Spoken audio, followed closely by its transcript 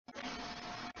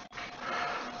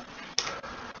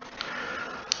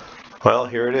Well,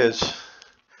 here it is,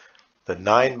 the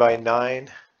 9x9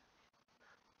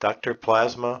 ducted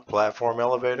plasma platform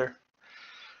elevator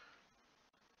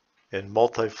in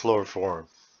multi-floor form.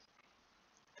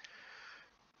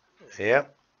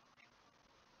 Yep.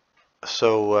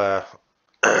 So a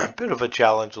bit of a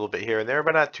challenge, a little bit here and there,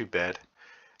 but not too bad.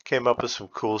 Came up with some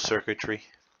cool circuitry,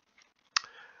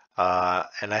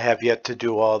 and I have yet to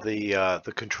do all the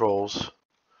controls,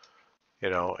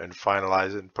 and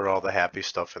finalize it and put all the happy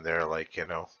stuff in there, like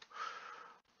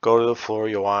go to the floor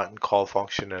you want and call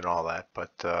function and all that.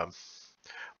 But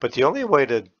the only way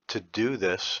to do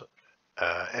this,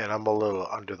 and I'm a little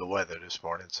under the weather this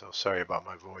morning, so sorry about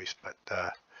my voice, but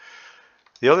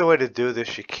the only way to do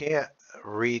this, you can't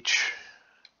reach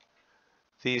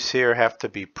these here, have to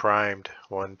be primed.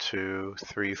 1, 2,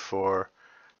 3, 4,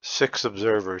 6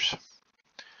 observers.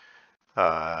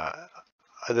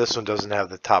 This one doesn't have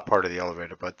the top part of the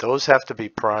elevator, but those have to be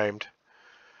primed.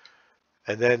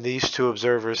 And then these 2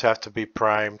 observers have to be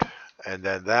primed, and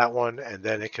then that one, and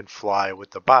then it can fly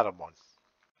with the bottom one.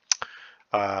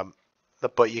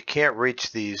 But you can't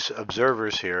reach these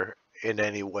observers here in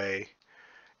any way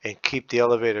and keep the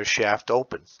elevator shaft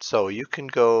open. So you can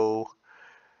go,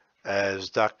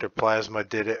 as Dr. Plasma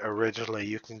did it originally,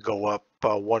 you can go up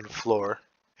 1 floor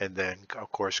and then,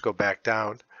 of course, go back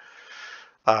down.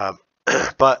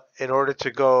 But in order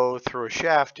to go through a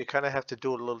shaft, you kind of have to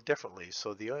do it a little differently.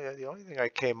 So the only thing I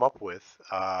came up with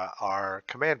are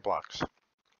command blocks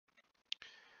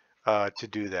to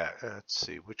do that. Let's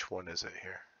see, which one is it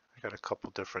here? I got a couple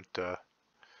different. Oh,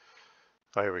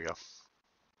 here we go.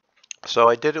 So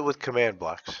I did it with command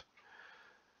blocks.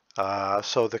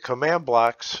 So the command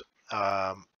blocks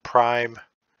prime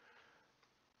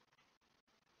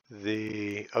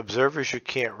the observers you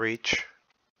can't reach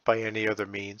by any other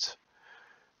means.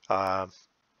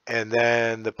 And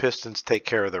then the pistons take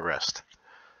care of the rest.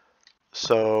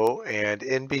 So, and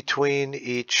in between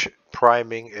each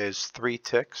priming is 3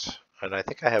 ticks, and I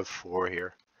think I have 4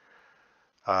 here.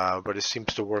 But it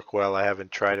seems to work well. I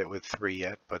haven't tried it with 3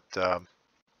 yet, but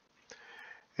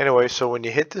anyway, so when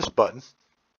you hit this button,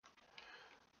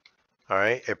 all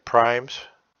right, it primes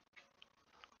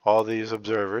all these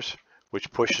observers,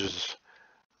 which pushes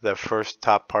the first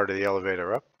top part of the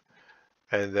elevator up.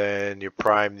 And then you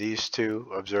prime these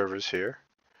 2 observers here,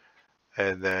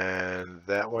 and then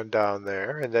that one down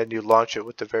there, and then you launch it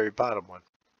with the very bottom one.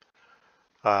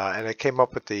 And I came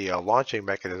up with the launching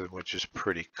mechanism, which is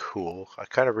pretty cool. I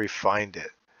kind of refined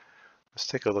it. Let's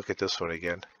take a look at this one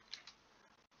again.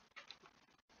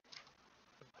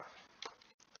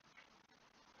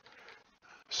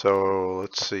 So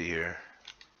let's see here.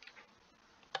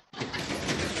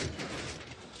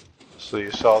 So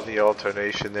you saw the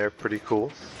alternation there, pretty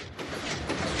cool.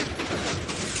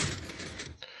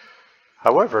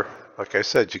 However, like I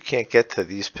said, you can't get to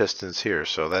these pistons here,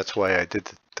 so that's why I did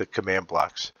the command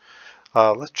blocks.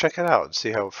 Let's check it out and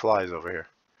see how it flies over here.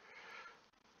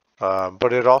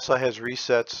 But it also has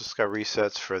resets. It's got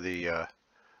resets for the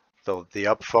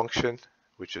up function,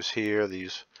 which is here.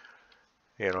 These,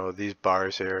 these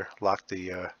bars here lock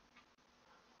the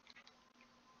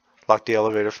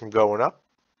elevator from going up.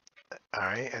 All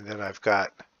right, and then I've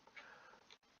got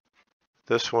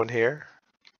this one here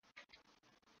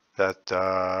that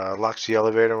locks the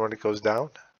elevator when it goes down.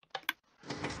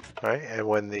 All right, and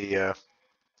when the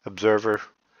observer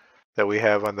that we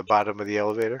have on the bottom of the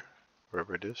elevator,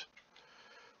 wherever it is,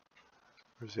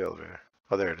 where's the elevator?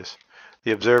 Oh, there it is.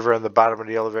 The observer on the bottom of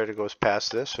the elevator goes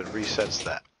past this and resets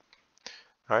that.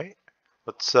 All right,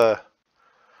 let's go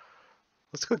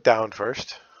down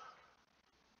first.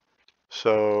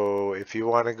 So if you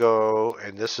want to go,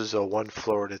 and this is a 1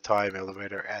 floor at a time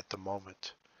elevator at the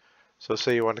moment. So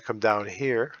say you want to come down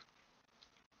here,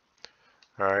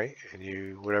 all right,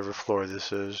 and whatever floor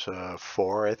this is,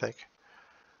 4, I think.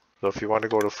 So if you want to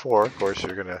go to 4, of course,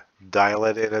 you're going to dial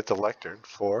it in at the lectern,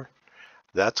 4.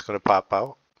 That's going to pop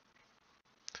out.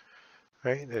 All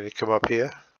right, then you come up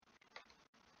here,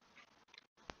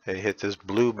 and you hit this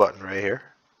blue button right here.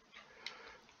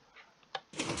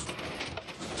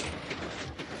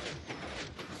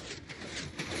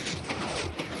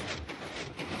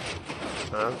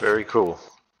 Very cool.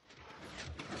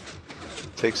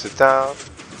 Takes it down,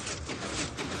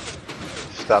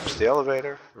 stops the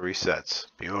elevator, resets.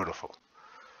 Beautiful.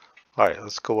 All right,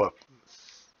 let's go up.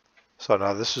 So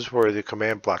now this is where the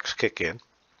command blocks kick in.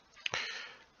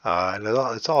 And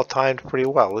it's all timed pretty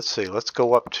well. Let's see. Let's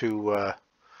go up to...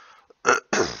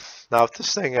 now, if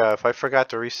this thing, if I forgot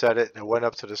to reset it and it went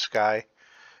up to the sky,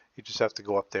 you just have to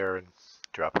go up there and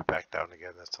drop it back down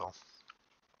again. That's all.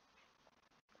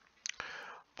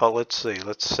 But let's see,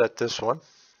 let's set this one.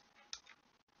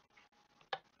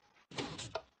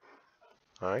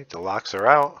 All right, the locks are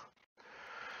out.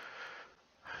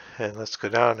 And let's go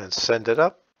down and send it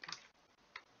up.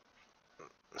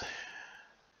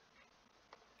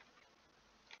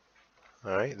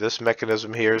 All right, this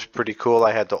mechanism here is pretty cool.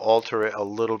 I had to alter it a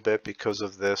little bit because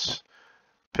of this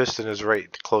piston is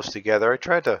right close together. I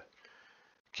tried to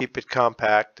keep it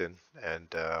compact and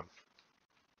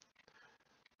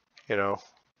you know,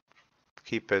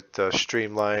 keep it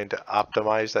streamlined,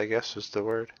 optimized, I guess is the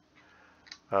word.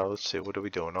 Let's see, what are we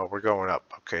doing? Oh, we're going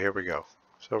up. Okay, here we go.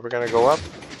 So we're gonna go up.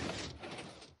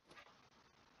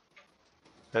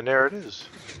 And there it is.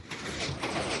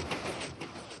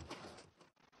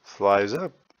 Flies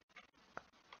up.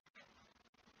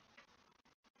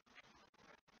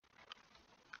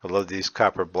 I love these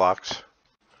copper blocks.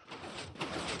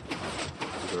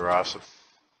 They're awesome.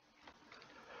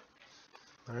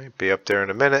 All right, be up there in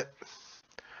a minute.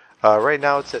 Right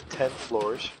now it's at 10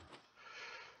 floors.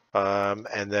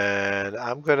 And then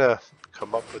I'm gonna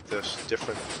come up with this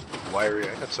different wiring.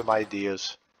 I got some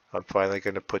ideas I'm finally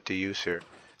gonna put to use here.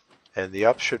 And the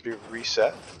up should be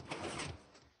reset.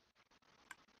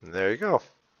 And there you go.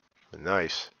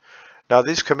 Nice. Now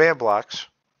these command blocks,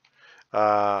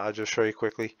 I'll just show you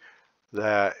quickly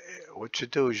that what you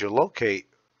do is you locate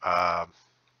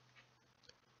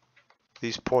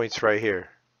these points right here.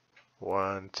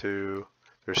 1, 2,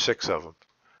 there's 6 of them.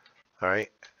 All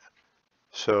right.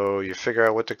 So you figure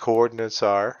out what the coordinates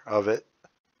are of it.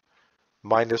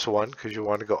 -1 because you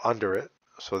want to go under it.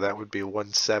 So that would be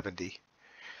 170.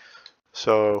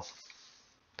 So,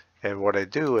 and what I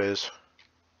do is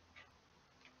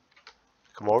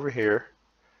come over here.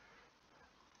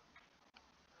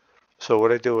 So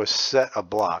what I do is set a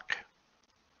block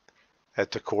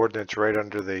at the coordinates right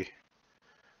under the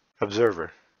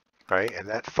observer, right? And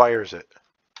that fires it.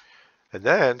 And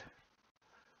then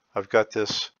I've got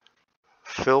this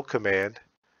fill command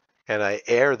and I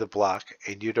air the block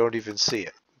and you don't even see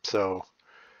it. So,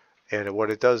 and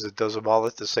what it does them all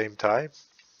at the same time,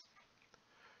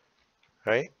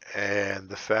 right? And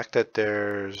the fact that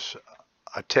there's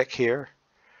a tick here,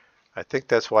 I think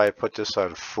that's why I put this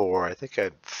on 4. I think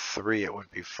at 3 it would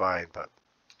be fine, but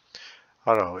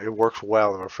I don't know. It works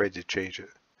well. I'm afraid to change it.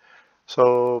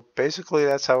 So basically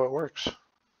that's how it works.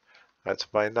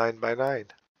 That's my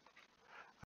 9x9.